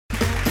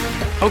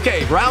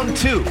Okay, round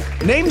two.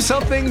 Name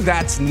something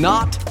that's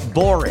not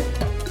boring.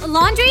 A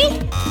laundry?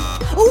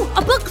 Ooh, a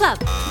book club.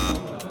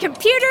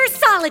 Computer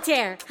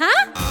solitaire,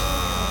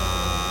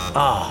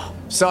 huh?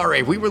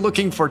 Sorry, we were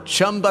looking for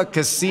Chumba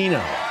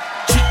Casino.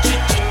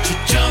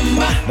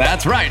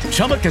 That's right.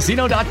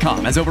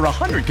 ChumbaCasino.com has over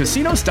 100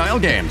 casino-style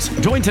games.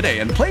 Join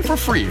today and play for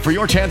free for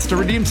your chance to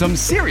redeem some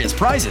serious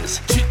prizes.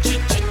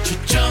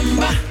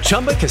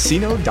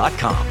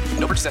 ChumbaCasino.com.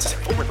 No purchase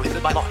necessary. Void where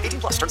prohibited by law.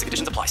 18 plus. Terms and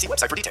conditions apply. See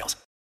website for details.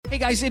 Hey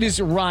guys, it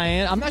is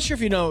Ryan. I'm not sure if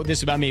you know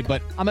this about me,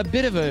 but I'm a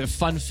bit of a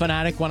fun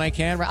fanatic when I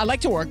can. I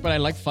like to work, but I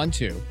like fun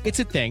too. It's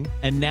a thing.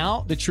 And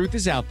now the truth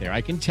is out there.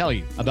 I can tell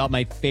you about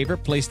my favorite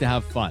place to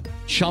have fun.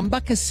 Chumba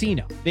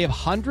Casino. They have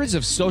hundreds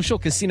of social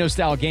casino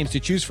style games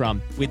to choose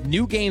from with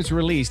new games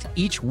released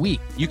each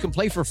week. You can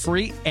play for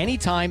free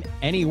anytime,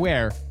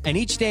 anywhere. And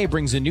each day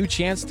brings a new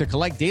chance to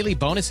collect daily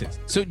bonuses.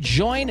 So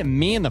join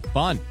me in the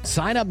fun.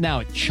 Sign up now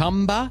at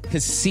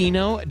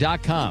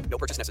ChumbaCasino.com. No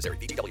purchase necessary.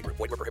 VGW. Void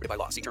where prohibited by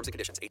law. See terms and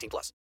conditions. 18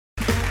 plus.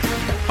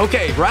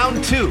 Okay,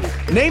 round two.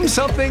 Name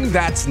something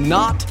that's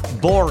not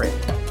boring.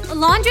 A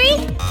laundry?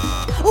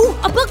 Ooh,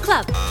 a book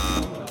club.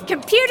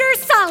 Computer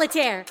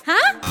solitaire,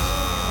 huh?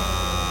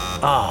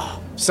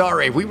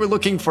 Sorry, we were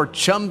looking for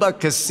Chumba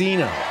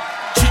Casino.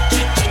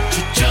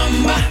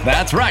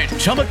 That's right.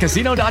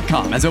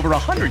 ChumbaCasino.com has over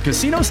 100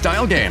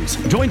 casino-style games.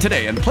 Join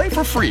today and play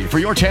for free for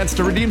your chance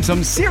to redeem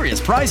some serious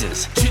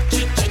prizes.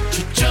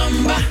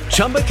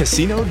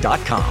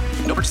 ChumbaCasino.com.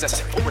 No purchase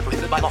necessary. Void where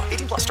prohibited by law.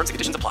 18 plus. Terms and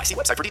conditions apply. See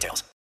website for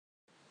details.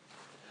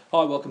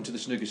 Hi, welcome to the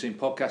Snooker Scene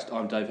Podcast.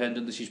 I'm Dave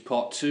Hendon. This is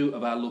part two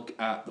of our look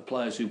at the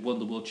players who won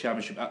the World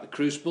Championship at the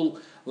Crucible.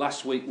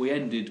 Last week we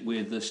ended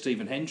with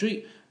Stephen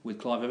Hendry, with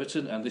Clive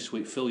Everton, and this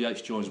week Phil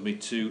Yates joins me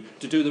to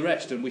do the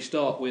rest. And we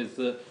start with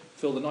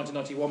Phil, the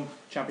 1991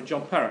 champion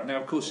John Parrott.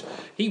 Now, of course,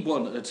 he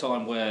won at a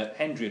time where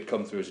Hendry had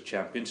come through as a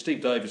champion,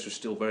 Steve Davis was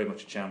still very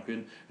much a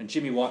champion, and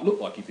Jimmy White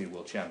looked like he'd been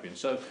world champion.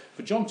 So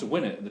for John to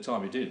win it at the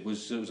time he did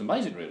was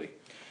amazing, really.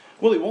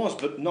 Well, it was,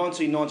 but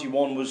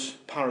 1991 was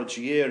Parrott's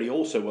year. He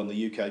also won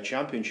the UK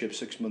Championship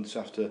 6 months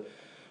after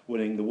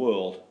winning the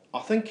World.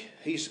 I think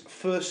his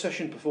first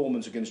session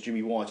performance against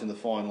Jimmy White in the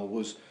final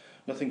was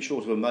nothing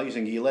short of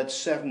amazing. He led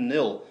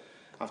 7-0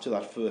 after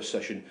that first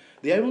session.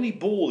 The only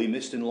ball he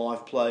missed in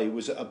live play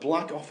was a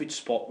black off-it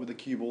spot with the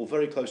cue ball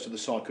very close to the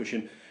side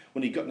cushion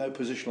when he got no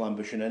positional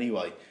ambition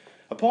anyway.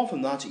 Apart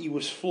from that, he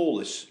was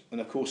flawless, and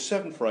of course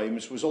 7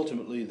 frames was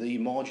ultimately the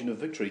margin of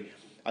victory,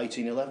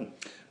 18-11.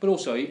 But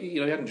also, he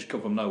hadn't just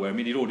come from nowhere. I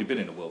mean, he'd already been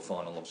in a world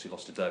final, obviously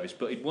lost to Davis,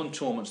 but he'd won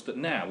tournaments that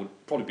now would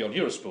probably be on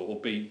Eurosport or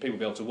people would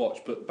be able to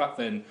watch. But back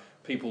then,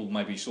 people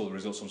maybe saw the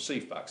results on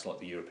CFBACs, like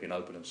the European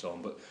Open and so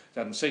on, but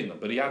they hadn't seen them.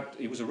 But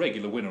he was a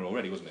regular winner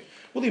already, wasn't he?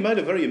 Well, he made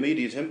a very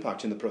immediate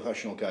impact in the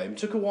professional game. It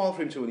took a while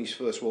for him to win his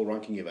first world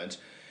ranking event.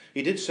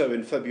 He did so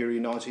in February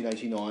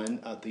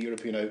 1989 at the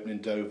European Open in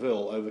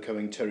Deauville,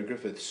 overcoming Terry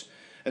Griffiths.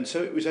 And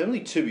so it was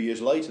only 2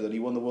 years later that he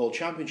won the World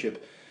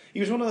Championship. He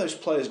was one of those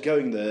players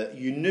going there,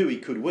 you knew he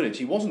could win it.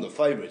 He wasn't the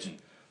favourite,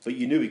 but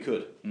you knew he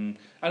could. And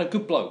a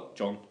good bloke,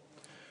 John.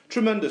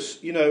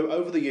 Tremendous. You know,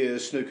 over the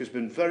years, snooker's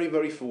been very,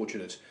 very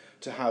fortunate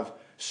to have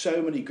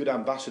so many good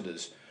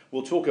ambassadors.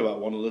 We'll talk about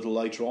one a little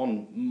later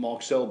on,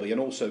 Mark Selby,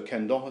 and also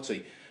Ken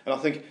Doherty. And I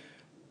think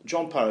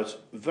John Parrott,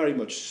 very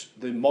much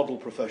the model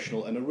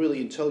professional and a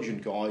really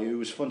intelligent guy who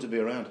was fun to be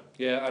around.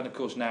 Yeah, and of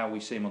course now we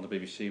see him on the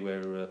BBC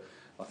where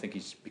I think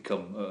he's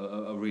become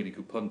a really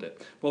good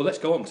pundit. Well, let's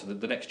go on to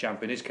the next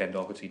champion is Ken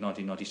Doherty,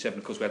 1997.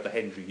 Of course, we had the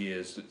Hendry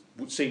years that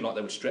would seem like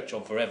they would stretch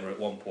on forever at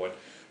one point.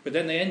 But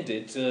then they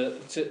ended to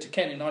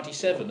Ken in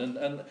 97.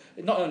 And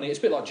not only, it's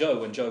a bit like Joe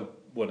when Joe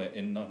won it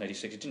in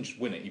 1986. He didn't just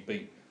win it, he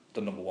beat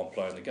the number one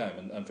player in the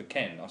game. And for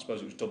Ken, I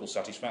suppose it was double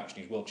satisfaction.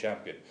 He's world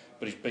champion,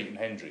 but he's beaten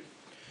Hendry.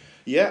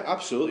 Yeah,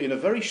 absolutely. In a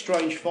very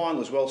strange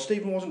final as well.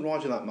 Stephen wasn't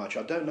right in that match.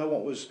 I don't know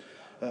what was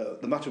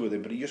the matter with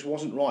him, but he just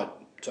wasn't right.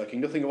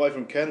 Taking nothing away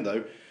from Ken,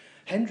 though,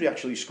 Hendry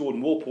actually scored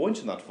more points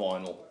in that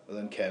final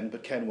than Ken,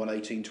 but Ken won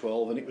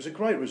 18-12, and it was a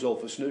great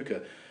result for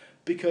snooker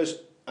because,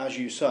 as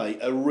you say,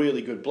 a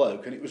really good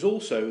bloke, and it was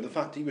also the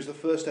fact he was the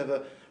first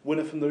ever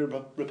winner from the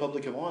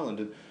Republic of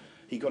Ireland, and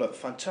he got a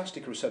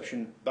fantastic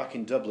reception back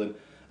in Dublin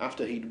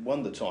after he'd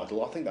won the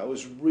title. I think that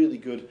was really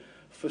good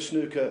for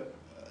snooker,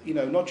 you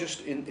know, not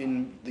just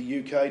in the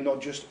UK, not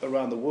just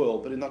around the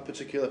world, but in that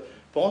particular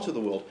part of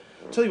the world.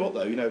 Tell you what,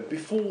 though, you know,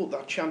 before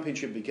that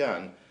championship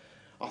began,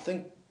 I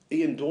think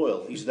Ian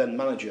Doyle, his then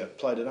manager,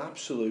 played an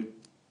absolute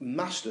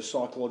master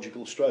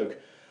psychological stroke.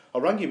 I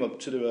rang him up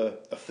to do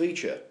a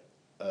feature,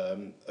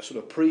 a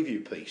sort of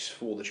preview piece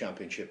for the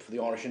championship for the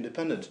Irish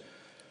Independent.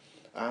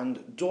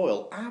 And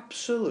Doyle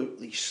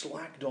absolutely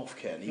slagged off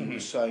Ken. He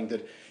was saying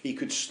that he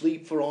could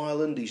sleep for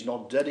Ireland, he's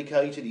not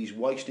dedicated, he's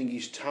wasting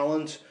his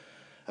talent.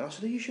 And I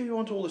said, are you sure you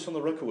want all this on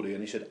the record here?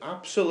 And he said,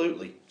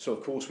 absolutely. So,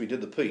 of course, we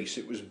did the piece.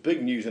 It was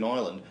big news in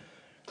Ireland.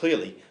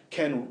 Clearly,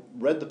 Ken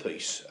read the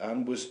piece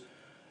and was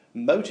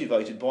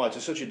motivated by it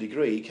to such a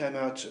degree, he came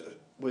out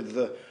with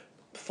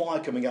fire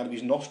coming out of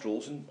his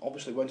nostrils, and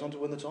obviously went on to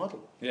win the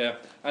title. Yeah,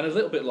 and a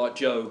little bit like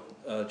Joe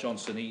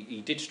Johnson,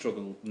 he did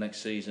struggle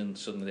next season,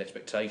 suddenly the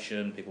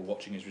expectation, people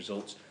watching his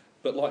results,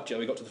 but like Joe,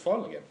 he got to the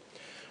final again.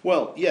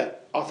 Well, yeah,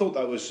 I thought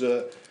that was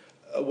a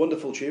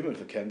wonderful achievement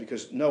for Ken,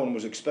 because no one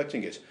was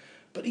expecting it.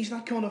 But he's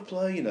that kind of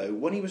player, you know.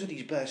 When he was at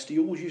his best, he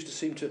always used to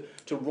seem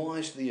to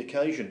rise to the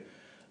occasion.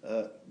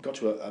 Got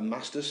to a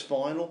Masters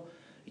final.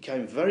 He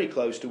came very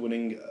close to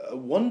winning a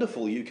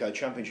wonderful UK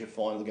Championship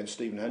final against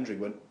Stephen Hendry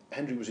when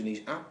Hendry was in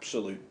his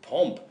absolute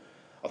pomp.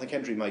 I think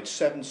Hendry made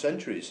 7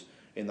 centuries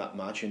in that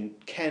match, and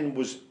Ken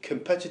was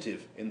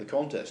competitive in the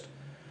contest.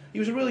 He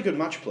was a really good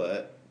match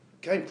player,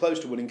 came close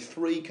to winning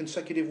 3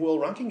 consecutive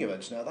world ranking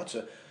events. Now that's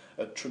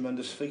a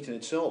tremendous feat in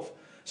itself.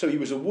 So he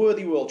was a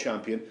worthy world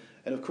champion,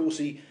 and of course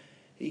he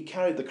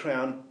carried the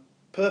crown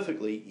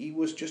perfectly. He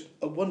was just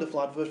a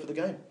wonderful advert for the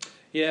game.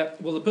 Yeah,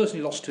 well, the person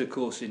he lost to, of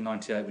course, in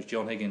 '98 was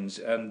John Higgins,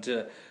 and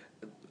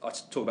I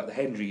talk about the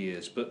Hendry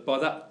years, but by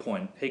that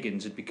point,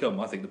 Higgins had become,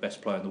 I think, the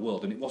best player in the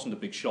world, and it wasn't a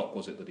big shock,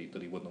 was it,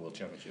 that he won the World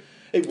Championship?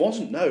 It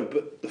wasn't, no,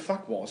 but the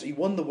fact was he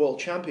won the World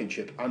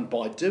Championship, and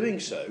by doing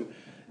so,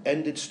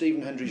 ended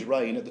Stephen Hendry's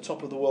reign at the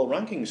top of the world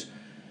rankings.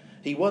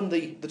 He won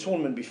the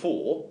tournament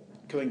before,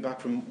 coming back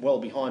from well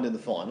behind in the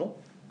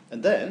final,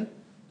 and then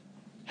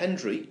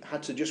Hendry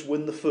had to just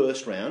win the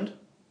first round.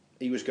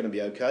 He was going to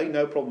be okay,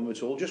 no problem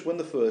at all, just win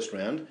the first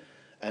round,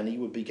 and he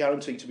would be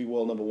guaranteed to be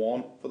world number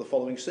 1 for the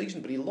following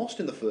season. But he lost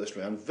in the first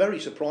round,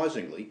 very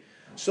surprisingly.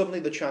 Suddenly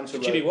the chance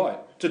arose... Jimmy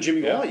White. To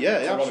Jimmy White,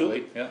 yeah,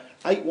 absolutely. Yeah.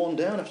 8-1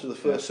 down after the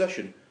first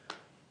session.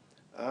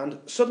 And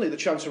suddenly the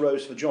chance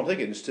arose for John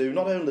Higgins to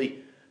not only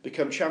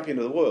become champion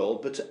of the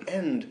world, but to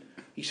end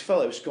his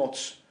fellow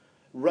Scots'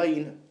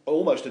 reign,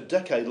 almost a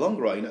decade-long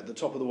reign at the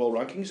top of the world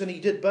rankings, and he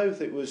did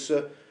both. It was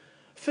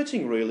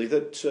fitting, really,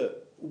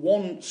 that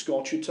one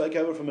Scot should take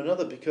over from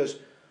another, because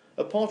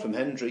apart from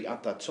Hendry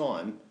at that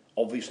time,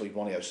 obviously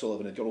Ronnie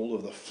O'Sullivan had got all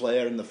of the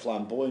flair and the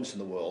flamboyance in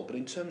the world, but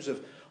in terms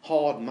of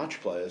hard match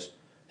players,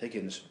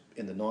 Higgins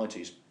in the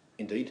 90s,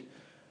 indeed,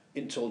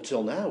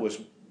 until now,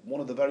 was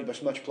one of the very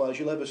best match players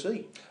you'll ever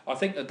see. I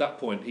think at that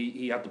point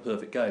he had the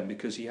perfect game,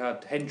 because he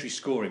had Hendry's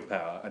scoring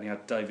power and he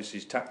had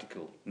Davis's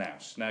tactical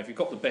nous. Now, if you've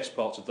got the best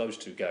parts of those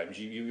two games,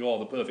 you are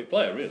the perfect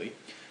player, really.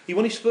 He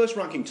won his first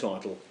ranking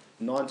title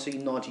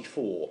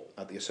 1994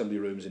 at the Assembly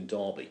Rooms in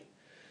Derby.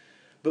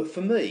 But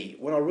for me,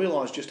 when I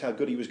realised just how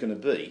good he was going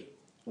to be,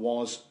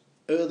 was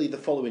early the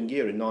following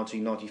year in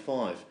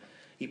 1995.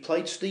 He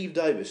played Steve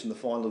Davis in the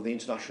final of the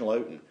International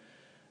Open.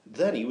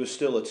 Then he was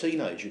still a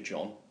teenager,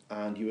 John,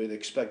 and you would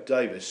expect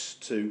Davis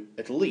to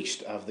at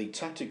least have the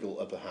tactical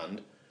upper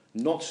hand.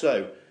 Not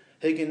so.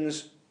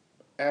 Higgins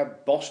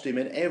bossed him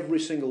in every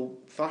single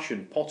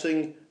fashion,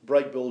 potting,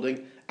 break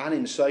building, and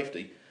in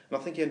safety. And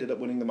I think he ended up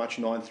winning the match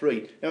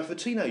 9-3. Now, if a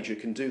teenager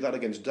can do that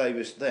against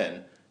Davis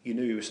then, you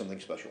knew he was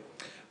something special.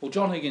 Well,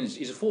 John Higgins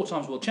is a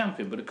 4-time world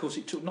champion, but of course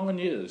it took 9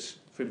 years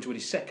for him to win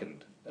his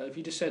second. If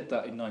you'd have said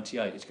that in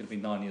 '98, it's going to be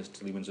 9 years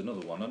till he wins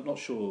another one, I'm not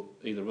sure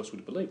either of us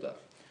would have believed that.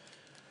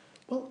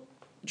 Well,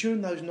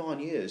 during those 9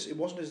 years, it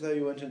wasn't as though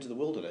he went into the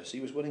wilderness. He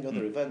was winning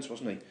other events,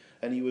 wasn't he?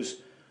 And he was,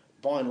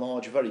 by and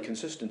large, very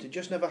consistent. It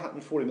just never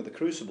happened for him at the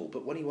Crucible.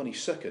 But when he won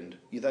his second,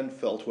 you then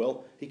felt,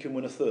 well, he can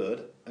win a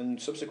third, and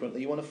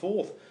subsequently he won a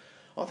fourth.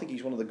 I think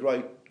he's one of the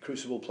great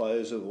Crucible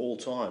players of all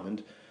time,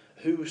 and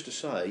who's to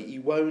say he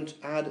won't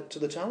add to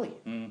the tally?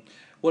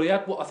 Well, he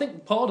had. Well, I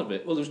think part of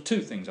it. Well, there was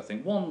 2 things. I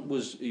think one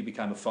was he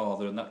became a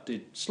father, and that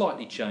did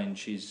slightly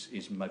change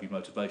his maybe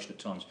motivation at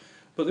times.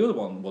 But the other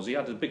one was he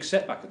had a big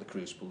setback at the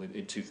Crucible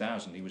in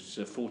 2000. He was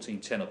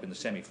 14-10 up in the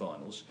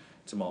semi-finals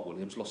to Mark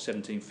Williams, lost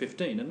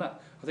 17-15, and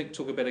that I think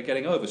took a bit of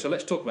getting over. So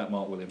let's talk about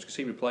Mark Williams, because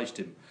he replaced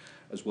him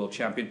as world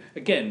champion.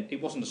 Again,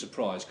 it wasn't a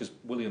surprise, because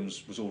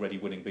Williams was already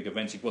winning big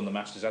events. He'd won the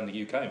Masters and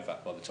the UK, in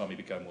fact, by the time he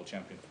became world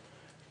champion.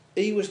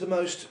 He was the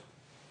most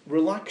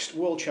relaxed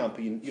world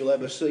champion you'll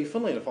ever see.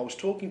 Funnily enough, I was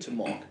talking to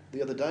Mark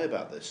the other day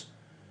about this.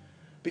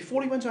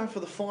 Before he went out for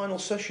the final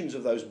sessions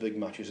of those big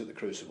matches at the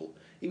Crucible,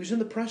 he was in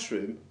the press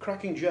room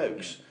cracking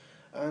jokes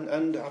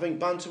and having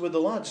banter with the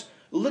lads,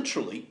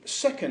 literally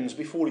seconds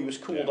before he was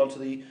called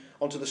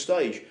onto the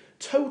stage.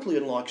 Totally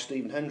unlike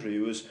Stephen Hendry,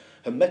 who was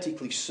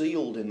hermetically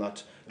sealed in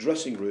that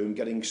dressing room,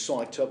 getting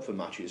psyched up for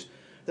matches.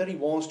 There he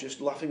was,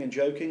 just laughing and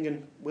joking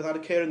and without a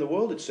care in the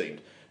world, it seemed.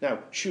 Now,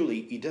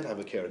 surely he did have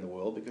a care in the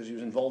world, because he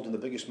was involved in the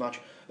biggest match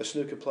a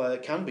snooker player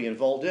can be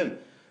involved in.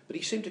 But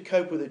he seemed to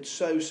cope with it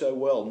so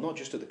well, not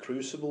just at the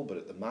Crucible, but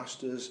at the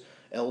Masters,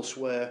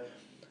 elsewhere.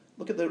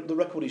 Look at the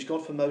record he's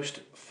got for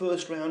most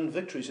first-round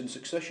victories in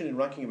succession in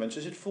ranking events.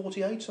 Is it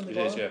 48, something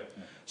like that?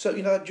 Yeah. So,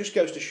 that just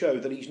goes to show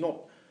that he's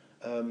not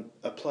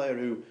a player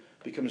who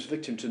becomes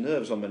victim to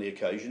nerves on many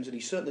occasions, and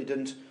he certainly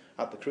didn't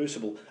at the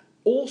Crucible.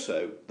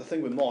 Also, the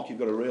thing with Mark you've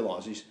got to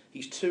realise is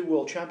his 2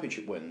 World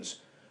Championship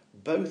wins,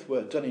 both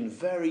were done in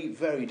very,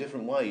 very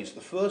different ways.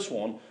 The first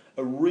one,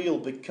 a real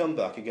big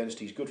comeback against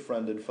his good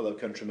friend and fellow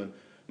countryman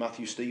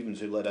Matthew Stevens,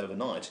 who led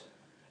overnight.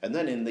 And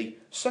then in the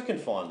second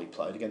final he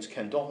played against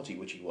Ken Doherty,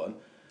 which he won,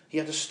 he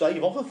had to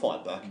stave off a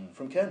fight back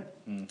from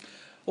Ken.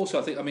 Also,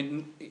 I think, I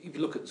mean, if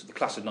you look at the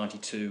class of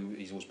 '92,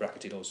 he's always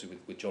bracketed, obviously,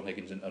 with John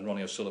Higgins and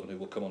Ronnie O'Sullivan, who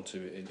we'll come on to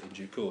in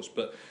due course.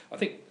 But I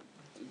think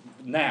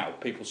now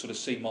people sort of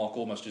see Mark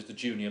almost as the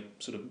junior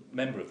sort of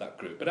member of that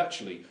group. But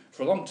actually,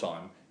 for a long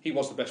time, he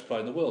was the best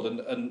player in the world.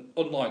 And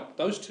unlike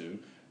those two,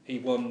 he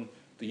won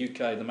the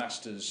UK, the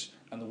Masters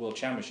and the World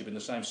Championship in the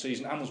same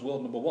season and was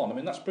world number one. I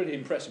mean, that's pretty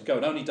impressive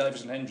going. Only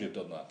Davis and Hendry have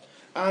done that.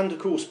 And, of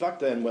course, back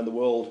then when the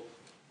world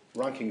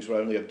rankings were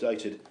only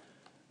updated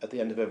at the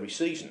end of every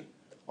season,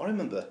 I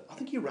remember, I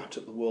think he wrapped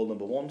up the world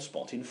number one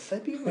spot in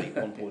February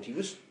at one point. He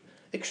was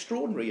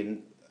extraordinary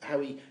in how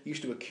he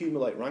used to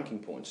accumulate ranking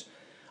points.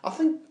 I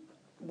think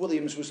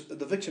Williams was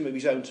the victim of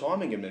his own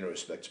timing in many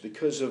respects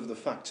because of the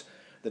fact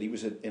that he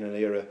was in an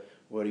era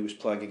where he was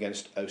playing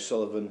against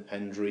O'Sullivan,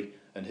 Hendry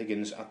and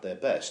Higgins at their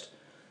best.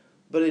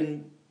 But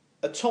in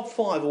a top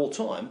five all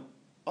time,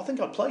 I think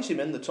I'd place him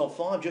in the top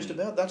five just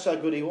about. That's how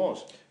good he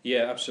was.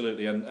 Yeah,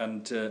 absolutely,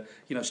 and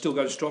you know, still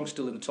going strong,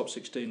 still in the top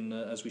 16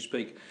 as we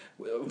speak.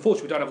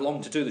 Unfortunately, we don't have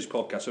long to do this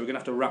podcast, so we're going to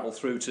have to rattle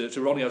through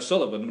to Ronnie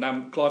O'Sullivan.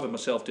 Now, Clive and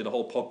myself did a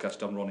whole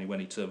podcast on Ronnie when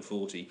he turned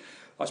 40.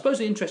 I suppose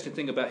the interesting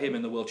thing about him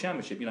in the World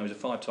Championship, you know, he's a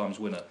 5 times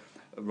winner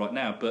right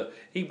now, but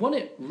he won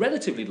it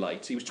relatively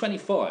late. He was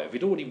 25.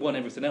 He'd already won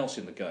everything else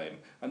in the game,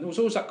 and there was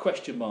always that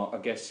question mark, I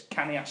guess,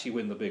 can he actually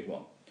win the big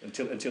one?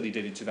 Until he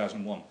did in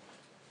 2001.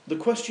 The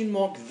question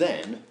mark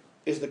then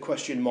is the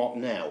question mark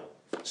now.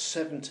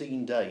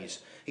 17 days.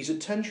 His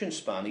attention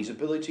span, his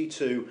ability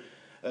to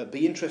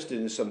be interested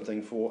in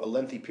something for a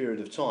lengthy period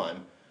of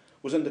time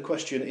was under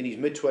question in his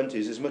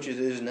mid-20s as much as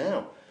it is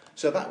now.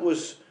 So that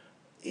was,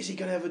 is he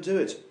going to ever do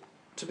it?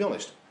 To be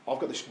honest, I've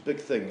got this big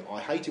thing. I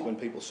hate it when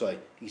people say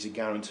he's a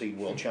guaranteed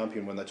world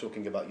champion when they're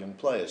talking about young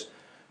players,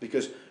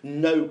 because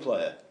no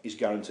player is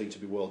guaranteed to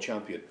be world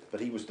champion, but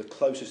he was the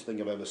closest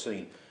thing I've ever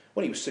seen.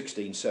 When he was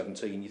 16,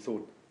 17, you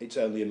thought it's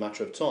only a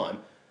matter of time.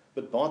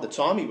 But by the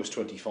time he was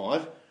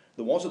 25,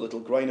 there was a little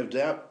grain of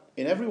doubt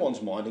in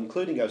everyone's mind,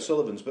 including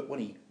O'Sullivan's. But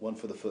when he won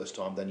for the first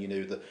time, then you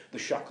knew the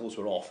shackles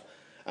were off.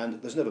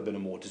 And there's never been a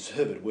more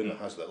deserved winner,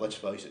 has there? Let's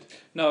face it.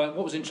 No,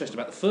 what was interesting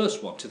about the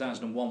first one,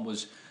 2001,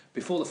 was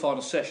before the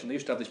final session, they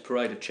used to have this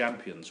parade of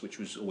champions, which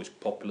was always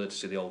popular to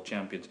see the old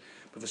champions.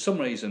 But for some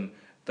reason,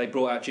 they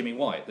brought out Jimmy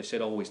White. They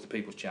said, he's the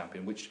people's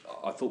champion, which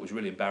I thought was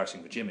really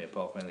embarrassing for Jimmy,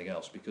 apart from anything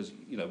else, because,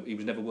 you know, he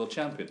was never world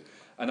champion.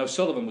 And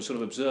O'Sullivan was sort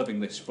of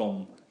observing this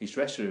from his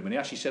dressing room, and he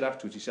actually said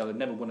afterwards, he said, I'd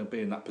never want to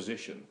be in that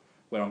position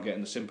where I'm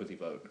getting the sympathy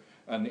vote.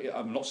 And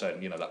I'm not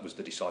saying, you know, that was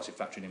the decisive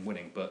factor in him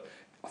winning, but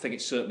I think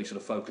it certainly sort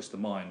of focused the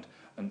mind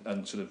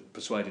and sort of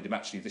persuaded him,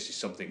 actually, this is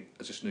something,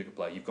 as a snooker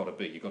player, you've got to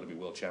be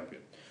world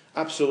champion.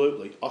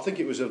 Absolutely. I think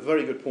it was a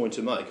very good point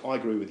to make. I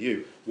agree with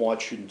you.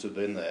 White shouldn't have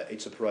been there.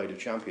 It's a parade of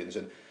champions,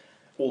 and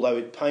although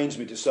it pains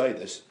me to say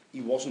this,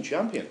 he wasn't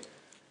champion.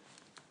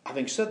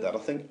 Having said that, I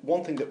think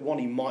one thing that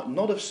Ronnie might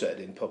not have said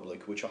in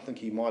public, which I think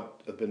he might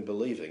have been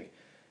believing,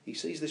 he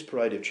sees this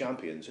parade of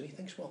champions and he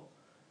thinks, well,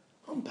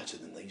 I'm better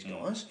than these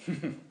guys.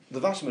 The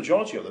vast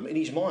majority of them, in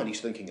his mind, he's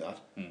thinking that.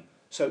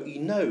 So he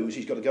knows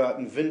he's got to go out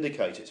and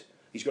vindicate it.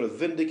 He's got to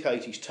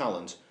vindicate his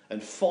talent,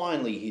 and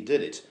finally he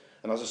did it.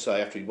 And as I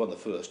say, after he won the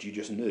first, you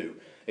just knew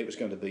it was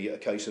going to be a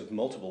case of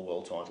multiple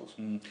world titles.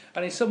 And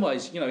in some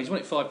ways, you know, he's won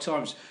it 5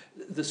 times.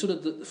 Some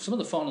of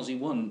the finals he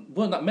won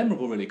weren't that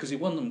memorable, really, because he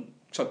won them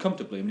so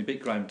comfortably. I mean, he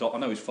beat Graham Dott. I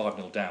know he was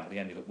 5-0 down, but he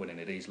ended up winning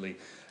it easily.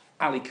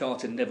 Ali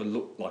Carter never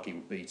looked like he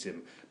would beat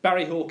him.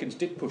 Barry Hawkins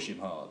did push him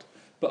hard.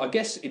 But I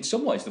guess in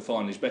some ways the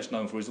final he's best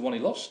known for is the one he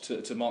lost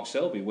to Mark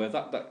Selby, where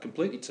that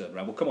completely turned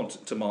around. We'll come on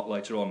to Mark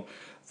later on.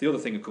 The other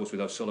thing, of course, with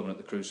O'Sullivan at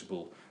the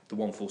Crucible, the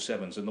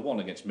 147s and the one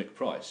against Mick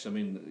Price. I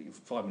mean,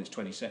 5 minutes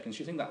 20 seconds.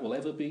 Do you think that will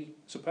ever be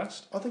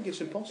surpassed? I think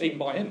it's impossible. Even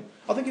by him?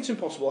 I think it's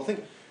impossible. I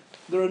think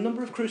there are a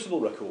number of Crucible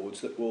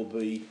records that will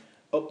be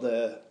up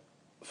there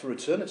for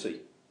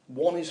eternity.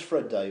 One is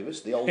Fred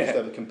Davis, the oldest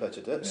ever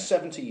competitor,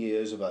 70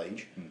 years of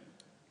age.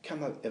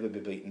 Can that ever be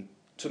beaten?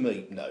 To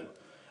me, no.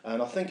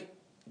 And I think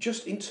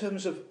just in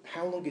terms of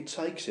how long it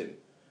takes him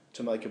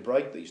to make a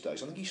break these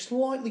days, I think he's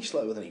slightly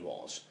slower than he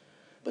was.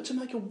 But to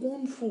make a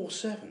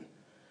 147,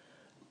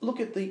 look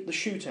at the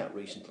shootout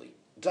recently.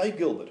 Dave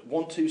Gilbert,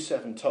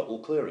 127 total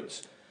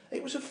clearance.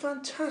 It was a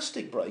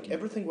fantastic break.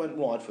 Everything went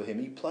right for him.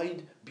 He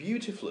played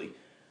beautifully.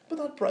 But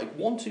that break,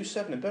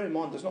 127, and bear in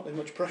mind there's not as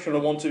much pressure on a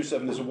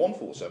 127 as a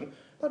 147.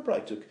 That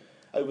break took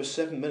over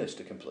 7 minutes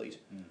to complete.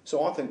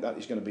 So I think that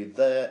is going to be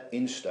there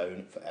in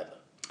stone forever.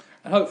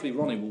 And hopefully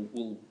Ronnie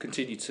will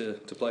continue to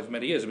play for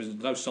many years. There was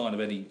no sign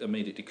of any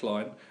immediate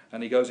decline,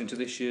 and he goes into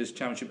this year's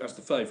championship as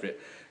the favourite.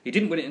 He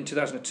didn't win it in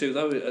 2002,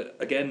 though.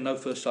 Again, no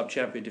first-time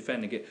champion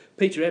defending it.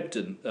 Peter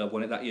Ebdon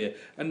won it that year,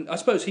 and I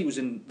suppose he was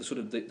in the sort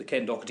of the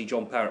Ken Doherty,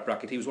 John Parrott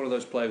bracket. He was one of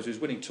those players who was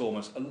winning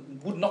tournaments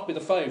and would not be the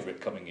favourite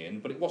coming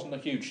in, but it wasn't a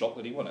huge shock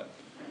that he won it.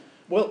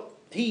 Well,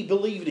 he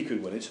believed he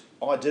could win it.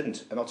 I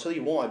didn't, and I'll tell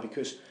you why.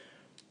 Because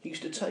he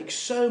used to take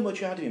so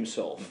much out of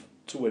himself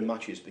to win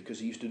matches, because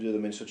he used to do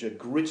them in such a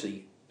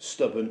gritty,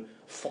 stubborn,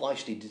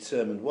 feisty,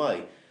 determined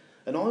way.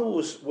 And I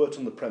always worked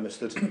on the premise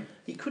that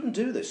he couldn't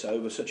do this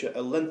over such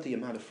a lengthy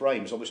amount of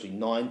frames. Obviously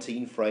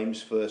 19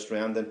 frames first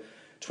round, then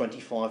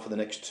 25 for the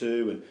next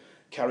two, and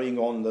carrying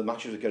on, the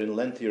matches were getting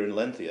lengthier and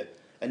lengthier,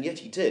 and yet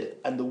he did.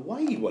 And the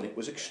way he won it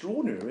was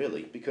extraordinary,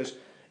 really, because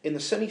in the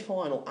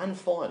semi-final and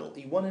final,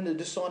 he won in a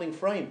deciding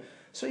frame.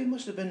 So he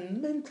must have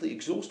been mentally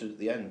exhausted at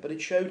the end, but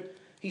it showed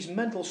his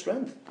mental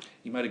strength.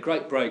 He made a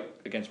great break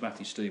against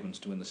Matthew Stevens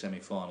to win the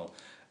semi-final.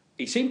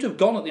 He seemed to have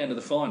gone at the end of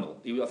the final.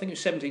 I think it was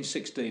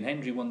 17-16.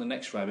 Hendry won the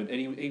next frame, and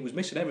he was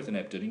missing everything,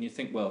 Ebden. And you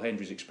think, well,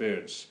 Hendry's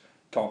experience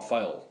can't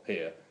fail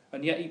here.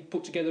 And yet he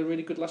put together a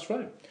really good last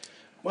frame.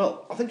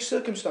 Well, I think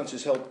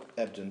circumstances helped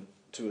Ebden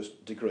to a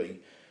degree,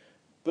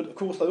 but of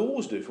course they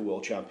always do for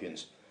world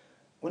champions.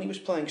 When he was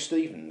playing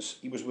Stevens,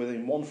 he was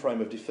within one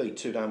frame of defeat,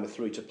 2 down with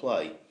 3 to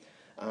play,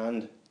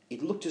 and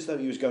it looked as though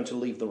he was going to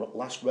leave the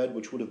last red,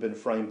 which would have been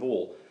frame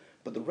ball.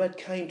 But the red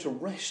came to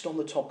rest on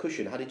the top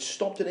cushion. Had it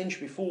stopped an inch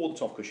before the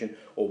top cushion,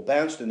 or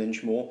bounced an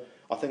inch more,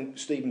 I think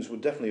Stevens would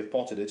definitely have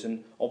potted it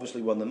and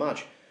obviously won the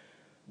match.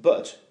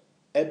 But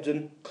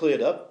Ebden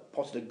cleared up,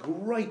 potted a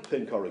great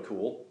Pincurry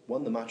call,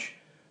 won the match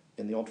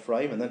in the odd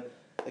frame, and then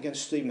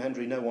against Stephen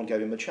Hendry, no one gave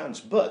him a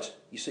chance. But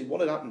you see what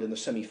had happened in the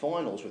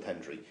semi-finals with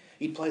Hendry.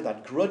 He'd played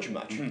that grudge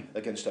match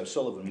against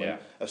O'Sullivan when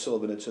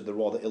O'Sullivan had said the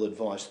rather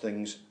ill-advised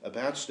things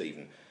about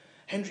Stephen.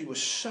 Hendry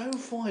was so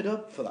fired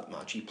up for that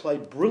match. He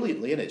played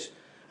brilliantly in it.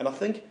 And I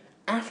think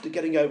after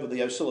getting over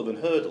the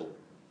O'Sullivan hurdle,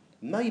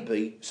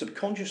 maybe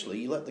subconsciously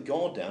he let the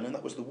guard down, and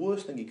that was the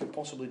worst thing he could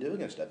possibly do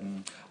against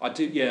Ebden. I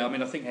do, yeah. I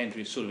mean, I think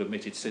Hendry has sort of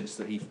admitted since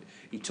that he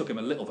took him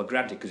a little for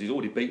granted because he's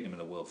already beaten him in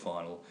a world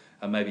final,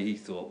 and maybe he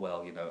thought,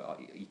 well, you know,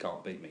 he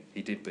can't beat me.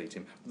 He did beat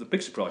him. The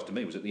big surprise to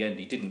me was at the end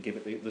he didn't give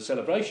it the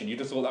celebration. You'd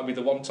have thought that would be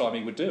the one time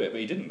he would do it, but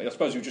he didn't. I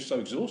suppose he was just so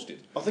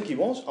exhausted. I think he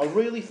was. I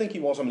really think he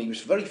was. I mean, he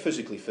was very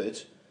physically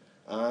fit,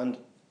 and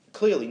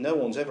clearly no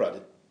one's ever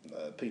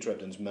had Peter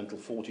Ebden's mental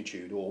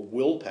fortitude or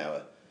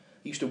willpower.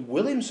 He used to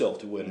will himself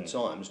to win at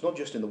times, not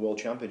just in the World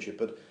Championship,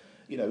 but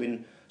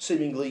in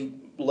seemingly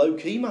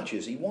low-key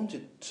matches. He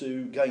wanted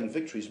to gain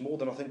victories more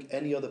than I think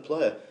any other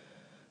player.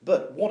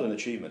 But what an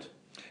achievement.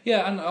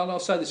 Yeah, and I'll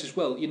say this as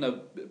well,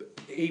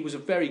 he was a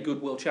very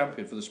good world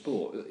champion for the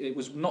sport. It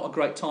was not a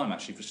great time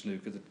actually for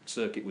snooker. The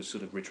circuit was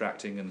sort of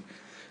retracting and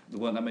there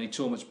weren't that many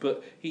tournaments,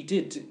 but he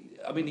did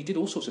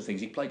all sorts of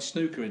things. He played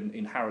snooker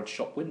in Harrod's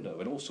shop window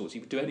and all sorts.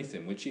 He would do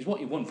anything, which is what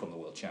you want from the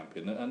world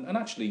champion. And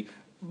actually,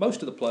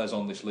 most of the players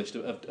on this list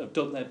have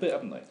done their bit,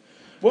 haven't they?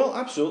 Well,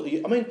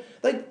 absolutely. I mean,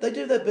 they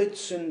do their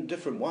bits in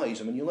different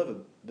ways. I mean, you'll never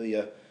be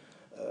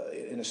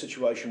in a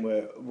situation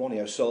where Ronnie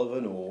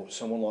O'Sullivan or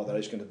someone like that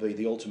is going to be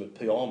the ultimate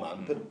PR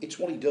man, but it's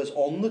what he does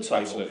on the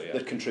table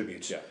that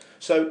contributes. Yeah.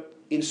 So,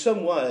 in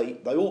some way,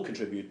 they all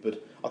contribute,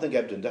 but I think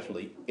Ebden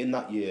definitely, in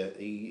that year,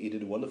 he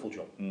did a wonderful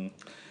job. The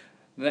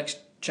next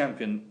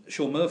champion,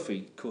 Shaun Murphy,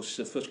 of course,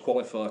 the first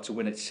qualifier to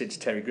win it since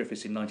Terry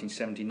Griffiths in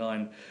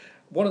 1979.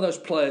 One of those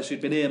players who'd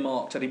been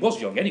earmarked, and he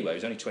was young anyway, he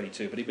was only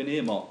 22, but he'd been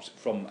earmarked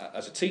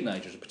as a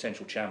teenager as a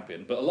potential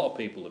champion. But a lot of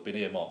people have been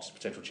earmarked as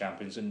potential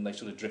champions and they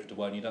sort of drift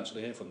away and you don't sort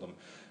of hear from them.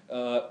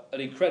 An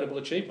incredible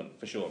achievement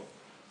for Shaun.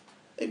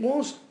 It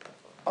was.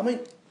 I mean,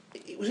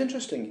 it was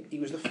interesting. He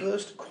was the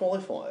first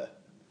qualifier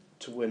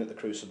to win at the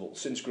Crucible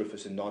since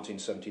Griffiths in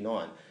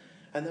 1979.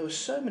 And there were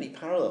so many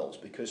parallels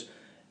because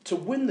to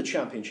win the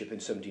championship in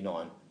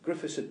 79,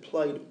 Griffiths had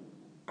played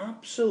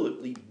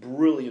absolutely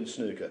brilliant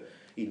snooker.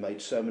 He'd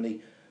made so many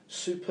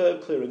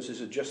superb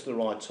clearances at just the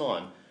right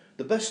time.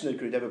 The best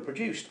snooker he'd ever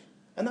produced.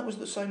 And that was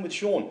the same with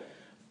Shaun.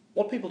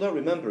 What people don't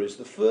remember is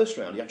the first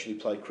round he actually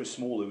played Chris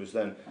Small, who was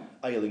then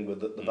ailing with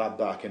the bad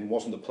back and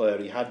wasn't the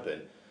player he had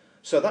been.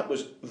 So that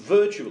was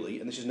virtually,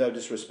 and this is no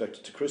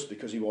disrespect to Chris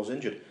because he was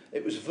injured,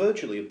 it was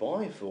virtually a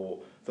bye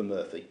for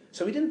Murphy.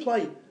 So he didn't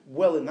play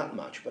well in that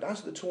match, but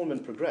as the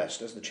tournament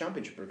progressed, as the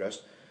championship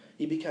progressed,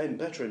 he became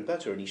better and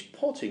better, and he's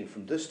potting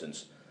from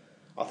distance.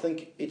 I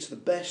think it's the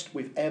best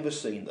we've ever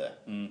seen there.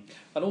 And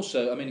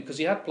also, I mean, because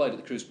he had played at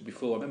the Crucible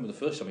before. I remember the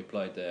first time he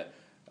played there,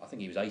 I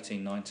think he was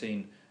 18,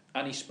 19,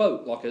 and he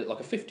spoke like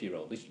a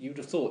 50-year-old. You'd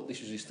have thought this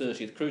was his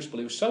 30th Crucible.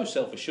 He was so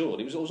self-assured.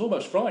 It was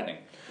almost frightening.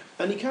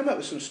 And he came out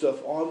with some stuff.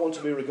 I want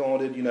to be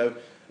regarded,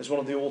 as one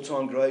of the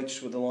all-time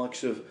greats with the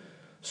likes of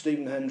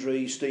Stephen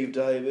Hendry, Steve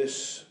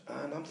Davis.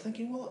 And I'm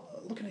thinking, well,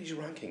 looking at his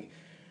ranking,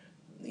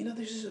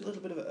 this is a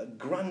little bit of a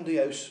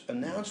grandiose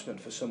announcement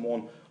for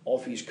someone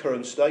of his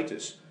current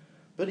status.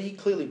 But he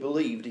clearly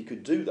believed he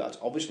could do that.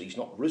 Obviously, he's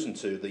not risen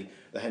to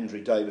the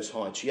Hendry Davis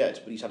heights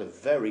yet, but he's had a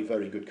very,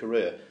 very good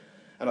career.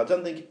 And I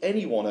don't think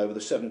anyone over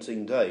the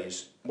 17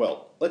 days,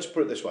 well, let's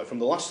put it this way, from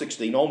the last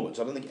 16 onwards,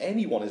 I don't think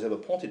anyone has ever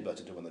potted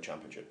better to win the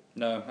championship.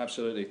 No,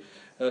 absolutely.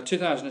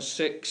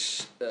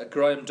 2006,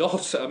 Graham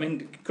Dodd. I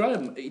mean,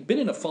 Graham, he'd been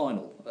in a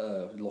final,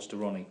 lost to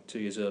Ronnie 2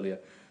 years earlier,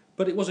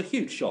 but it was a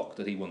huge shock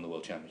that he won the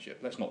World Championship.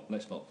 Let's not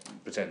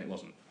pretend it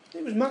wasn't.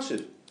 It was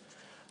massive.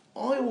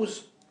 I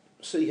always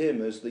see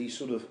him as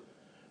the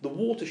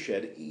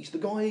watershed. He's the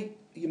guy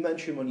you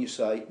mention when you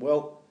say,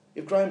 well,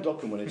 if Graham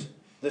Dodd can win it,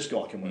 this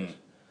guy can win it.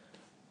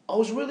 I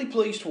was really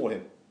pleased for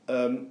him.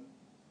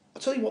 I'll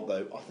tell you what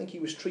though, I think he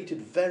was treated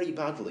very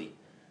badly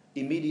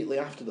immediately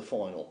after the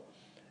final.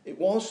 It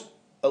was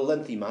a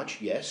lengthy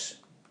match, yes,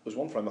 was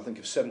one frame, I think,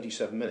 of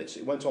 77 minutes.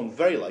 It went on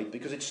very late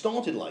because it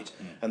started late,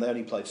 and they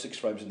only played 6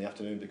 frames in the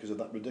afternoon because of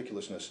that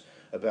ridiculousness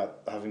about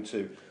having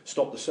to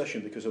stop the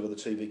session because of other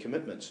TV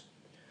commitments.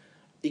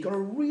 He got a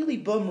really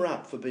bum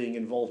rap for being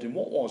involved in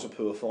what was a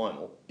poor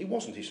final. It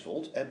wasn't his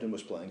fault. Ebden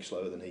was playing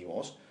slower than he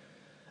was.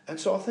 And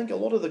so I think a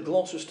lot of the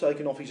gloss was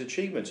taken off his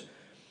achievements.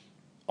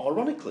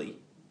 Ironically,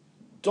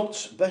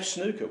 Dot's best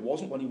snooker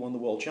wasn't when he won the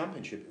World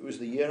Championship. It was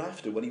the year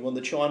after when he won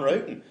the China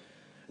Open.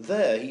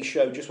 There he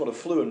showed just what a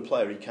fluent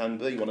player he can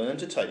be, what an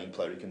entertaining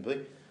player he can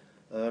be.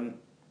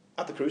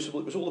 At the Crucible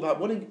it was all about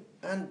winning,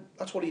 and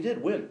that's what he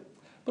did, win.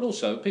 But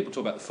also, people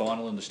talk about the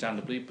final,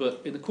 understandably,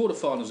 but in the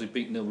quarter-finals he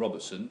beat Neil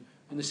Robertson,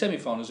 in the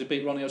semi-finals he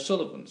beat Ronnie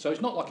O'Sullivan, so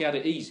it's not like he had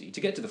it easy to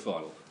get to the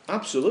final.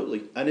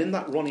 Absolutely, and in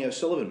that Ronnie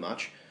O'Sullivan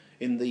match,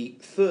 in the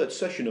third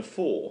session of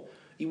 4,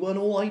 he won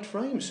all 8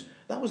 frames.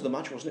 That was the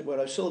match, wasn't it, where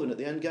O'Sullivan at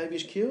the end gave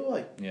his cue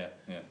away? Yeah.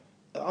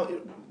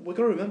 We've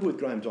got to remember with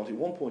Graham Dott, at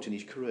one point in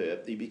his career,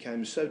 he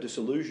became so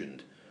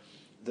disillusioned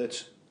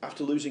that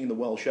after losing in the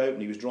Welsh Open,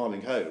 he was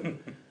driving home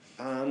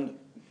and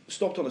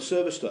stopped on a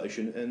service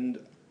station and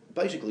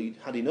basically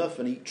had enough,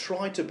 and he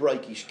tried to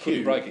break his cue.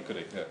 Couldn't break it, could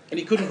he? Yeah. And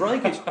he couldn't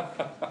break it.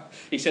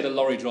 He said a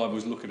lorry driver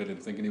was looking at him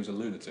thinking he was a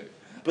lunatic.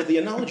 But the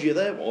analogy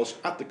there was,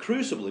 at the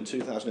Crucible in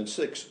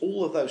 2006,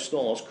 all of those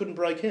stars couldn't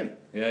break him.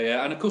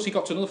 Yeah, and of course he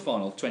got to another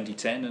final,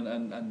 2010,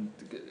 and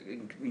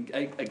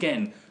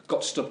again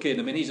got stuck in.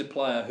 I mean, he's a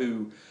player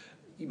who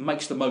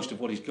makes the most of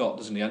what he's got,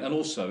 doesn't he? And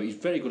also, he's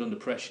very good under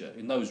pressure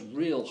in those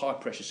real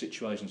high-pressure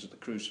situations at the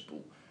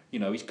Crucible. You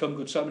know, he's come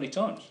good so many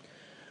times.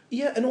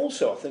 Yeah, and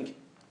also I think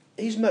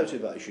his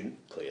motivation,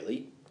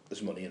 clearly,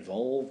 there's money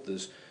involved,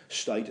 there's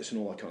status and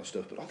all that kind of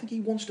stuff, but I think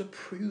he wants to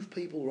prove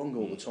people wrong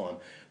all the time.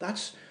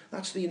 That's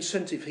the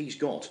incentive he's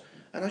got.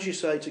 And as you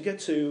say, to get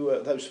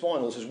to those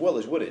finals as well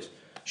as win it,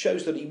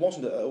 shows that he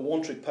wasn't a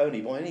one-trick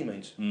pony by any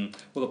means.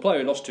 Well, the player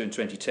he lost to in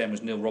 2010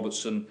 was Neil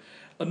Robertson.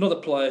 Another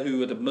player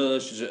who had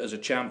emerged as a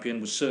champion,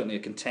 was certainly a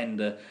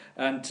contender,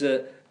 and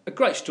a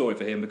great story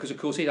for him because, of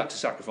course, he had to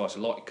sacrifice a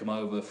lot. He'd come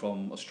over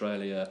from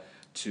Australia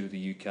to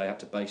the UK, had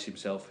to base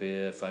himself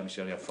here,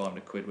 famously only had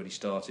 £500 when he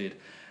started,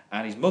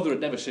 and his mother had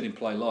never seen him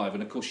play live,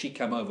 and of course she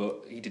came over,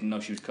 he didn't know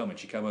she was coming,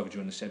 she came over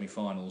during the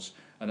semi-finals,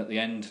 and at the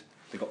end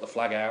they got the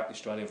flag out, the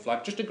Australian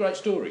flag. Just a great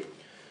story.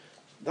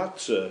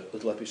 That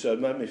little episode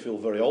made me feel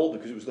very old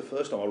because it was the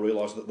first time I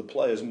realised that the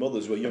players'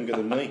 mothers were younger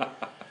than me.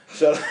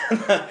 So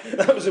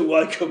that was a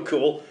wake-up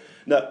call.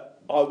 Now,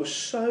 I was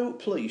so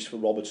pleased for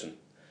Robertson.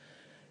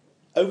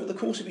 Over the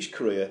course of his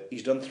career,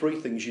 he's done 3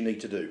 things you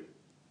need to do.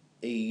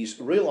 He's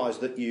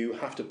realised that you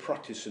have to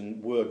practice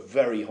and work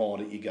very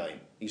hard at your game.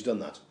 He's done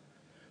that.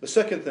 The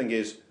second thing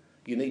is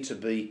you need to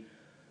be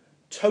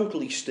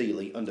totally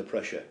steely under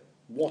pressure.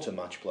 What a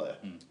match player.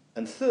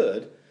 And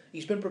third,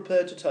 he's been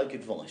prepared to take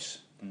advice.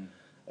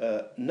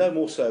 No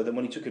more so than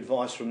when he took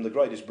advice from the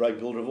greatest break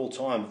builder of all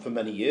time for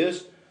many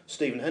years,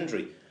 Stephen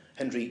Hendry.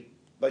 Hendry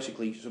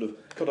basically sort of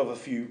cut off a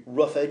few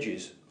rough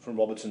edges from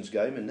Robertson's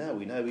game, and now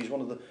we know he's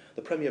one of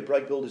the premier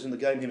break builders in the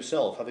game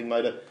himself, having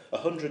made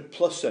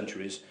 100+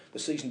 centuries the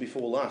season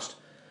before last.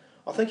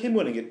 I think him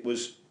winning it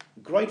was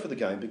great for the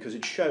game because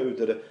it showed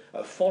that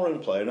a foreign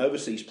player, an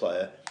overseas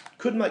player,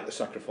 could make the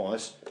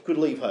sacrifice, could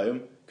leave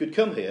home, could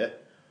come here,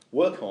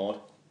 work hard,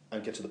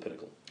 and get to the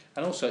pinnacle.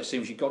 And also it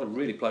seems you've got to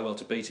really play well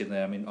to beat him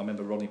there. I mean, I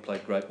remember Ronnie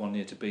played great one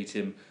year to beat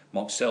him.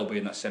 Mark Selby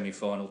in that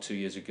semi-final 2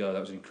 years ago, that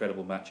was an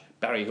incredible match.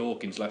 Barry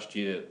Hawkins last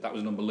year, that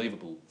was an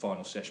unbelievable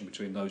final session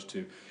between those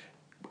two.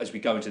 As we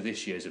go into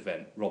this year's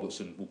event,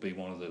 Robertson will be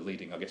one of the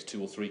leading, I guess,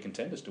 2 or 3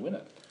 contenders to win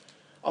it.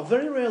 I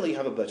very rarely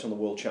have a bet on the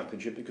World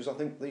Championship because I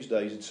think these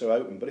days it's so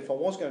open. But if I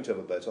was going to have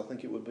a bet, I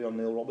think it would be on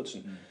Neil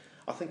Robertson.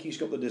 I think he's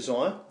got the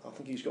desire. I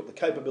think he's got the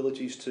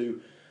capabilities to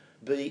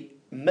be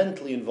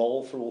mentally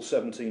involved for all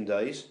 17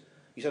 days.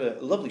 He's had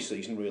a lovely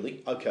season,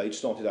 really. OK, it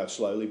started out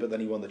slowly, but then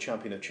he won the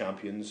Champion of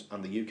Champions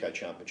and the UK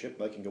Championship,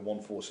 making a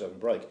 1-4-7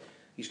 break.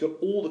 He's got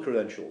all the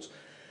credentials.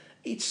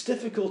 It's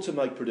difficult to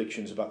make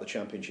predictions about the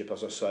Championship,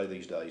 as I say,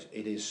 these days.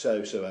 It is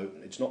so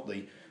open. It's not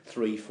the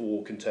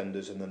 3-4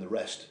 contenders and then the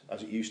rest,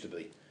 as it used to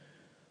be.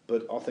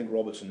 But I think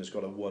Robertson has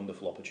got a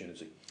wonderful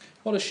opportunity.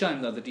 What a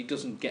shame, though, that he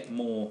doesn't get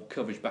more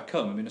coverage back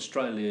home. I mean,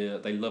 Australia,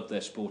 they love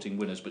their sporting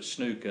winners, but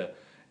snooker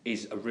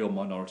is a real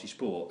minority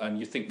sport, and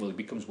you think, well, he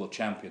becomes world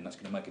champion, that's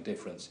going to make a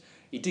difference.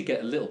 He did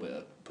get a little bit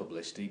of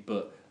publicity,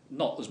 but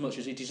not as much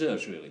as he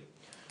deserves, really.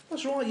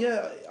 That's right,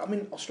 yeah. I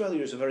mean,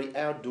 Australia is a very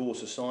outdoor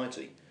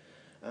society,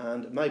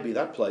 and maybe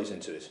that plays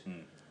into it.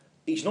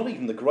 He's not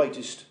even the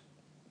greatest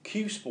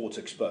cue sports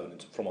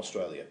exponent from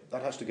Australia.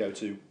 That has to go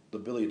to the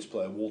billiards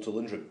player Walter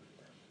Lindrum,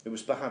 who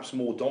was perhaps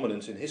more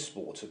dominant in his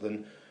sport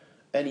than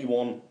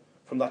anyone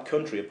from that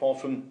country, apart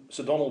from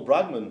Sir Donald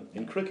Bradman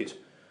in cricket.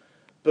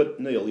 But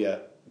Neil, yeah,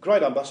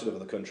 great ambassador for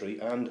the country,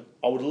 and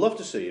I would love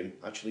to see him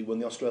actually win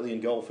the Australian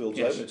Goldfields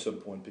Open at some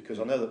point, because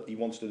I know that he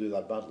wants to do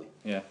that badly.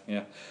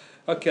 Yeah.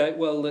 Okay,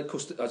 well, of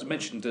course, as I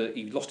mentioned,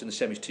 he lost in the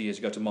semis 2 years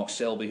ago to Mark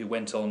Selby, who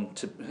went on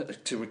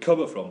to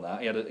recover from that.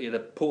 He had a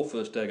poor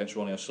first day against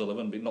Ronnie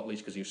O'Sullivan, but not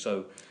least because he was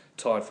so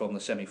tired from the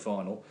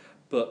semi-final.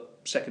 But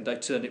second day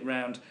turned it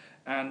round,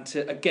 And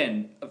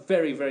again, a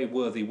very, very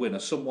worthy winner,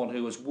 someone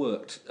who has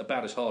worked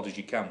about as hard as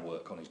you can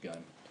work on his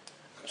game.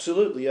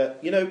 Absolutely, yeah.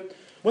 You know,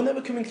 when they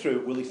were coming through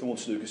at Willie Thorne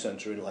Snooker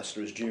Centre in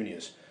Leicester as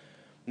juniors,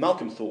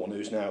 Malcolm Thorne,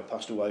 who's now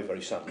passed away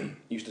very sadly,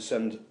 used to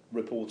send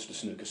reports to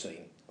Snooker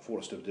Scene for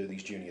us to do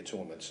these junior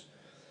tournaments.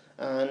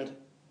 And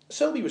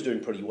Selby was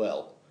doing pretty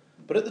well,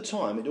 but at the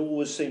time it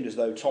always seemed as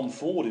though Tom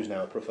Ford, who's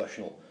now a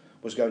professional,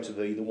 was going to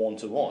be the one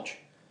to watch.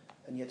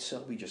 And yet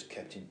Selby just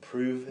kept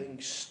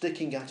improving,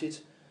 sticking at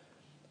it.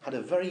 Had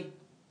a very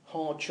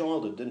hard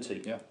childhood, didn't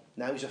he? Yeah.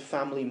 Now he's a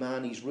family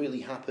man, he's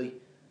really happy.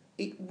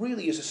 It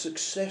really is a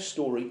success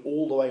story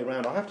all the way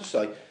around. I have to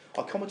say,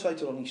 I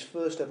commentated on his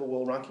first ever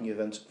World Ranking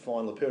event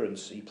final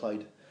appearance. He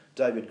played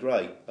David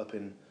Gray up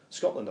in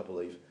Scotland, I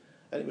believe.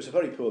 And it was a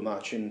very poor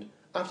match, and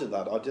after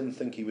that I didn't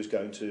think he was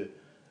going to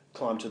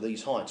climb to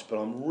these heights, but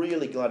I'm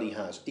really glad he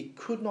has. It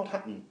could not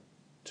happen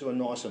to a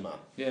nicer man.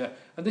 Yeah,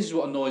 and this is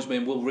what annoys me,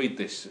 and we'll read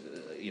this,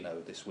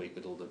 this week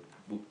with all the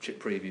chip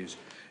previews.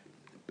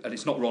 And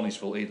it's not Ronnie's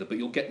fault either, but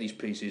you'll get these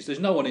pieces. There's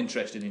no one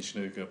interested in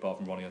snooker apart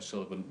from Ronnie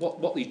O'Sullivan.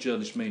 What these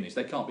journalists mean is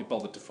they can't be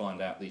bothered to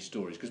find out these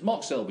stories, because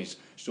Mark Selby's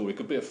story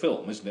could be a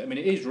film, isn't it? I mean,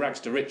 it is rags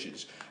to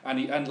riches,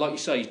 and like you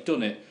say, he's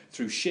done it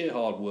through sheer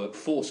hard work,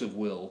 force of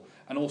will,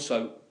 and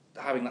also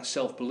having that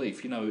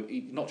self-belief.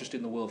 Not just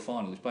in the World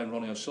Final, he's playing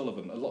Ronnie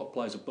O'Sullivan. A lot of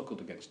players have buckled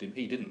against him.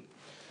 He didn't.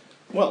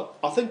 Well,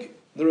 I think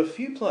there are a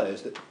few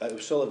players that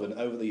O'Sullivan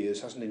over the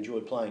years hasn't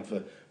enjoyed playing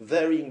for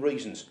varying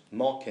reasons.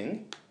 Mark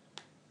King,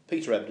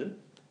 Peter Ebden,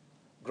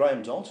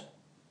 Graham Dott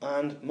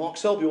and Mark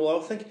Selby,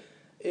 although I think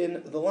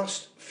in the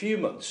last few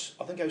months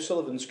I think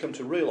O'Sullivan's come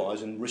to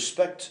realise and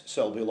respect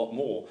Selby a lot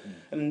more,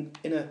 and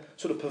in a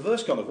sort of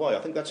perverse kind of way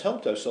I think that's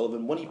helped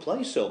O'Sullivan when he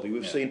plays Selby.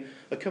 We've seen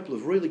a couple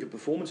of really good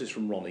performances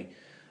from Ronnie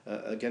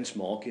against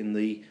Mark in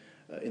the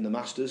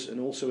Masters and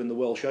also in the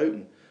Welsh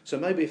Open, so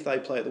maybe if they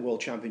play at the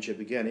World Championship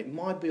again it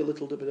might be a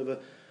little bit of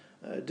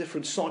a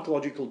different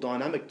psychological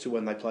dynamic to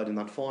when they played in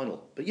that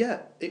final. But yeah,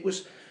 it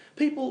was...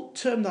 People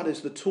term that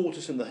as the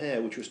tortoise and the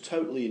hare, which was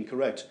totally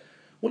incorrect.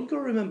 What you've got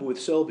to remember with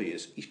Selby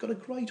is he's got a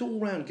great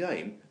all-round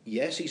game.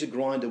 Yes, he's a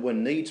grinder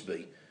when needs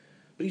be,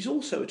 but he's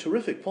also a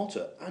terrific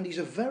potter and he's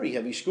a very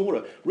heavy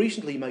scorer.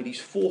 Recently he made his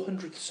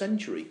 400th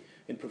century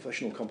in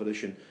professional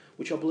competition,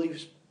 which I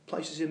believe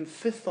places him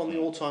 5th on the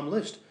all-time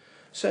list.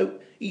 So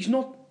he's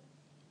not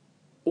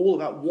all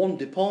about one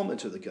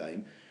department of the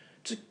game.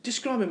 To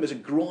describe him as a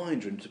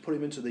grinder and to put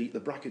him into the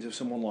bracket of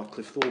someone like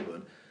Cliff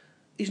Thorburn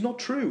is not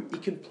true. He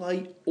can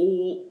play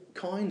all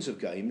kinds of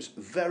games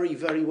very,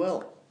 very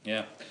well.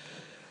 Yeah.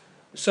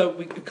 So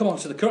we come on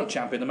to the current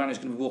champion, the man who's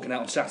going to be walking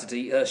out on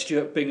Saturday,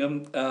 Stuart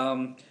Bingham.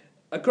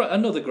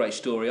 Another great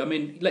story. I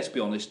mean, let's be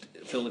honest,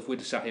 Phil, if we'd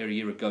have sat here a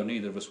year ago,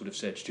 neither of us would have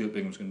said Stuart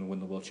Bingham's going to win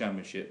the World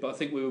Championship. But I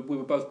think we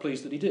were both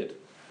pleased that he did.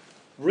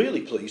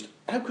 Really pleased.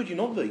 How could you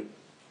not be?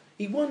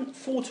 He won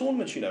 4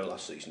 tournaments,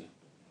 last season.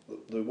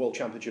 The World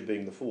Championship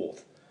being the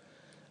 4th.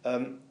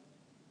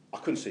 I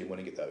couldn't see him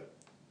winning it, though.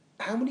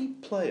 How many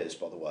players,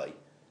 by the way,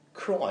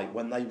 cry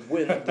when they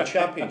win the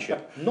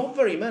championship? Not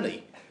very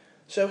many.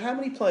 So how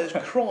many players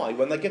cry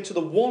when they get to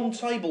the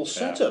one-table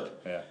setup?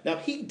 Yeah. Now,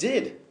 he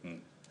did.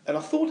 And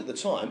I thought at the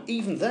time,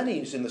 even then he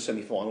was in the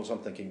semi-finals, I'm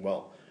thinking,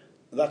 well,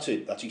 that's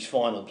it, that's his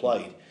final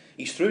played.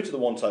 He's through to the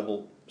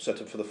one-table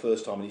setup for the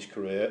first time in his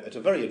career at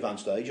a very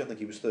advanced age. I think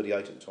he was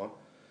 38 at the time.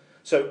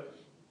 So,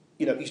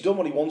 he's done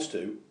what he wants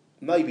to.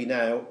 Maybe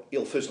now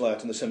he'll fizzle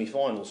out in the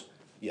semi-finals.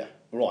 Yeah,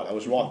 right, I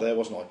was right there,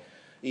 wasn't I?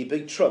 He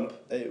beat Trump.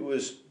 It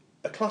was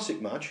a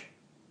classic match.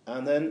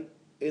 And then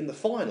in the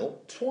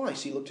final,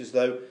 twice he looked as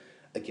though,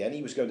 again,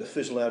 he was going to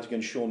fizzle out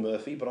against Shaun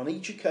Murphy. But on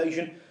each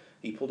occasion,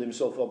 he pulled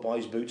himself up by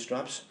his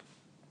bootstraps.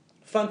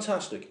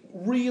 Fantastic.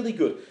 Really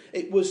good.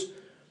 It was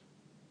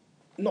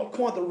not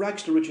quite the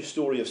rags to riches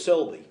story of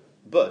Selby,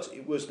 but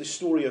it was the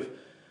story of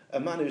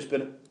a man who's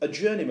been a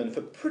journeyman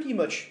for pretty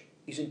much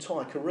his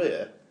entire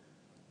career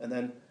and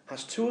then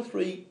has 2 or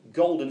 3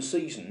 golden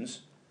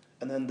seasons,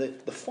 and then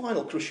the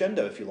final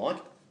crescendo, if you like,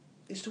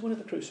 is to win at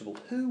the Crucible.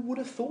 Who would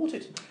have thought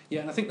it?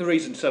 Yeah, and I think the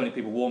reason so many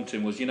people warmed to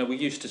him was, we're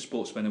used to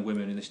sportsmen and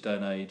women in this day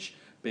and age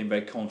being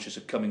very conscious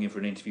of coming in for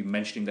an interview,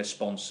 mentioning their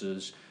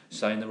sponsors,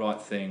 saying the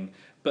right thing.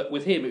 But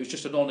with him, it was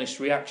just an honest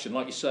reaction.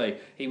 Like you say,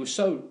 he was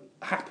so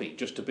happy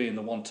just to be in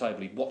the one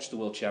table. He'd watched the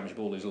World Championship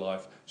all his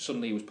life.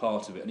 Suddenly he was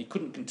part of it, and he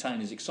couldn't contain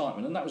his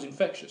excitement, and that was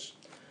infectious.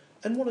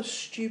 And what a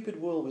stupid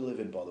world we live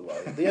in, by the way.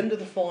 At the end of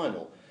the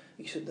final,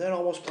 he said, there I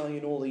was playing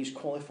in all these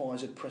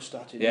qualifiers at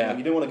Prestatyn. Yeah.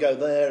 You didn't want to go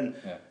there, and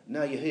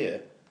now you're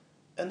here.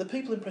 And the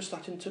people in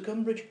Prestatyn took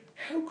umbrage.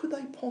 How could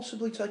they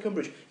possibly take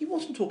umbrage? He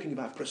wasn't talking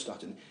about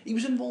Prestatyn. He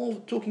was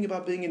talking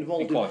about being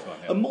involved in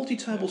a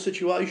multi-table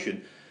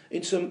situation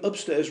in some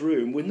upstairs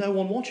room with no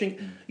one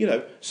watching.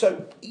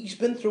 So he's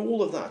been through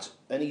all of that,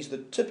 and he's the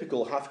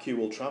typical half-cue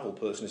will travel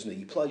person, isn't he?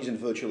 He plays in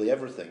virtually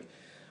everything.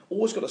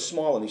 Always got a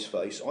smile on his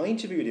face. I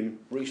interviewed him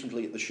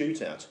recently at the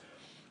shootout,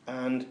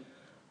 and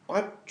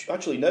I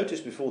actually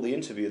noticed before the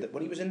interview that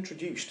when he was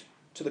introduced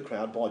to the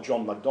crowd by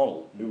John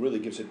McDonnell, who really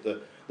gives it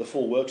the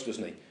full works,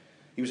 doesn't he?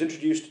 He was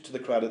introduced to the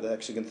crowd at the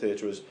Hexagon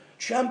Theatre as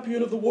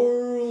champion of the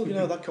world,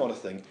 that kind of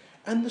thing.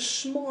 And the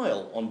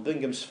smile on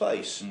Bingham's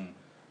face,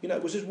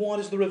 was as wide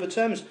as the River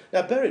Thames.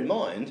 Now, bear in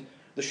mind,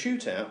 the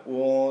shootout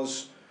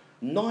was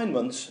 9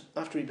 months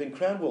after he'd been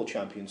crowned world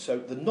champion, so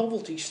the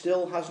novelty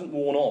still hasn't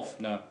worn off.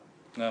 No,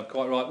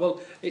 quite right.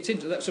 Well,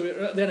 so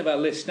we're at the end of our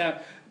list now.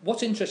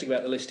 What's interesting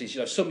about the list is,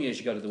 some years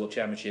you go to the World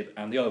Championship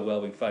and the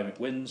overwhelming favourite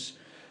wins.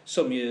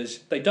 Some years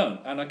they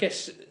don't. And I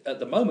guess at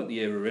the moment the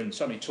year we're in,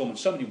 so many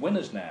tournaments, so many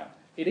winners now,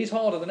 it is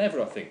harder than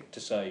ever, I think, to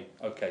say,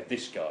 OK,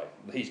 this guy,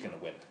 he's going to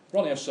win.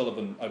 Ronnie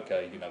O'Sullivan,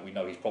 OK, we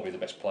know he's probably the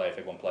best player if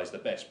everyone plays the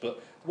best.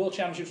 But the World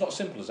Championship's not as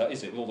simple as that,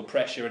 is it? With all the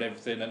pressure and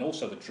everything, and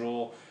also the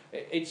draw.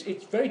 It's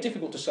very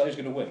difficult to say who's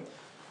going to win.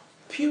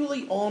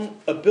 Purely on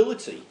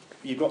ability,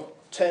 you've got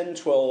 10,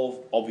 12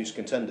 obvious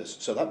contenders,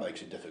 so that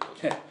makes it difficult.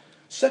 Yeah.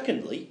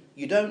 Secondly,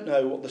 you don't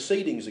know what the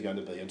seedings are going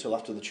to be until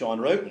after the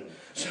China Open.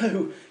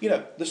 So,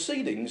 the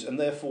seedings and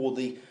therefore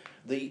the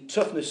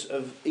toughness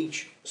of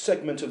each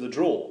segment of the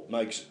draw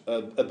makes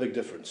a big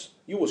difference.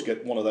 You always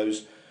get one of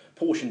those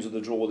portions of the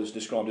draw that's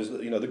described as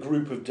the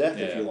group of death,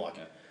 if you like.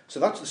 Yeah. So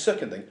that's the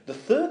second thing. The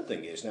third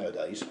thing is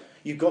nowadays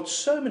you've got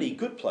so many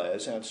good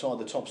players outside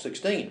the top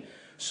 16.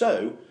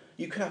 So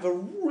you can have a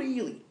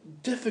really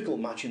difficult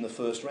match in the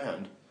first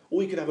round,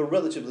 or you can have a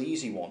relatively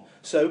easy one.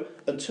 So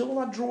until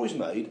that draw is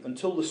made,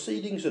 until the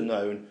seedings are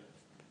known,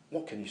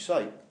 what can you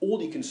say?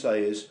 All you can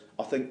say is,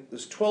 I think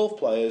there's 12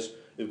 players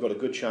who've got a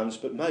good chance,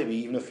 but maybe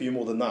even a few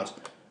more than that.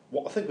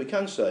 What I think we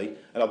can say,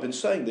 and I've been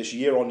saying this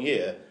year on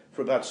year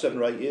for about 7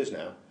 or 8 years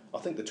now, I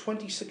think the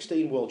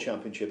 2016 World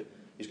Championship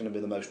is going to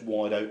be the most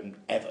wide open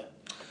ever.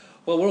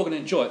 Well, we're all going to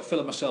enjoy it. Phil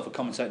and myself are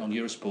commentating on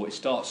Eurosport. It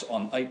starts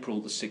on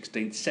April the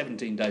 16th,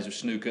 17 days of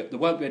snooker. There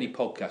won't be any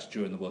podcast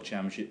during the World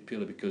Championship,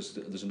 purely because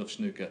there's enough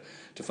snooker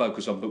to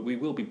focus on, but we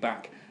will be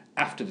back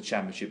after the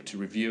championship to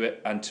review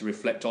it and to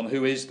reflect on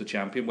who is the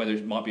champion, whether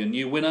it might be a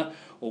new winner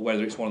or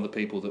whether it's one of the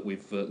people that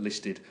we've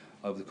listed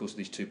over the course of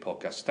these 2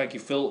 podcasts. Thank you,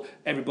 Phil.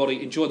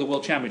 Everybody, enjoy the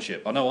World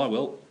Championship. I know I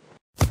will.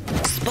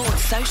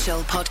 Sports Social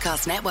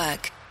Podcast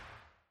Network.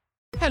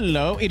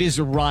 Hello, it is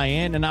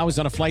Ryan, and I was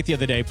on a flight the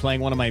other day playing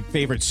one of my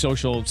favorite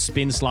social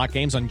spin slot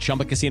games on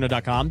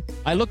ChumbaCasino.com.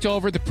 I looked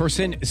over at the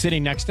person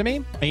sitting next to me,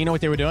 and you know what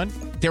they were doing?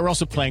 They were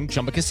also playing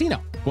Chumba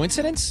Casino.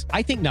 Coincidence?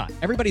 I think not.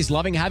 Everybody's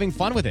loving having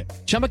fun with it.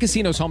 Chumba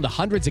Casino is home to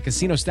hundreds of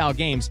casino-style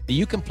games that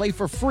you can play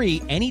for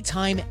free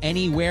anytime,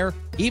 anywhere,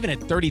 even at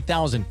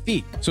 30,000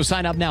 feet. So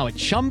sign up now at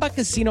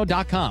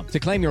ChumbaCasino.com to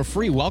claim your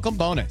free welcome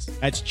bonus.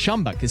 That's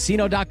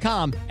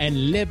ChumbaCasino.com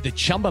and live the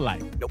Chumba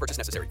life. No purchase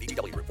necessary.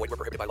 VGW. Void where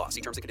prohibited by law.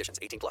 See terms and conditions.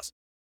 18+.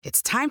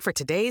 It's time for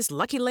today's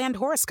Lucky Land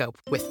horoscope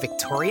with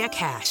Victoria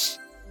Cash.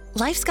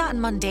 Life's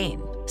gotten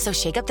mundane, so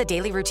shake up the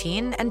daily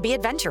routine and be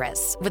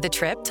adventurous with a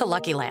trip to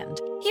Lucky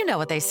Land. You know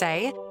what they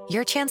say,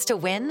 your chance to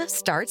win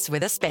starts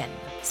with a spin.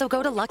 So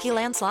go to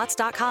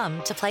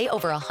LuckyLandSlots.com to play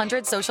over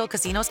 100 social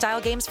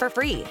casino-style games for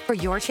free for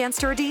your chance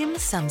to redeem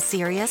some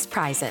serious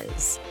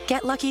prizes.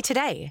 Get lucky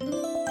today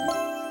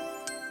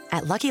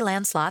at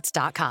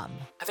LuckyLandSlots.com.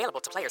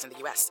 Available to players in the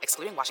U.S.,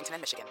 excluding Washington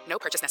and Michigan. No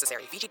purchase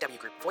necessary. VGW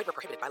Group. Void where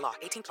prohibited by law.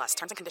 18+.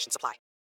 Terms and conditions apply.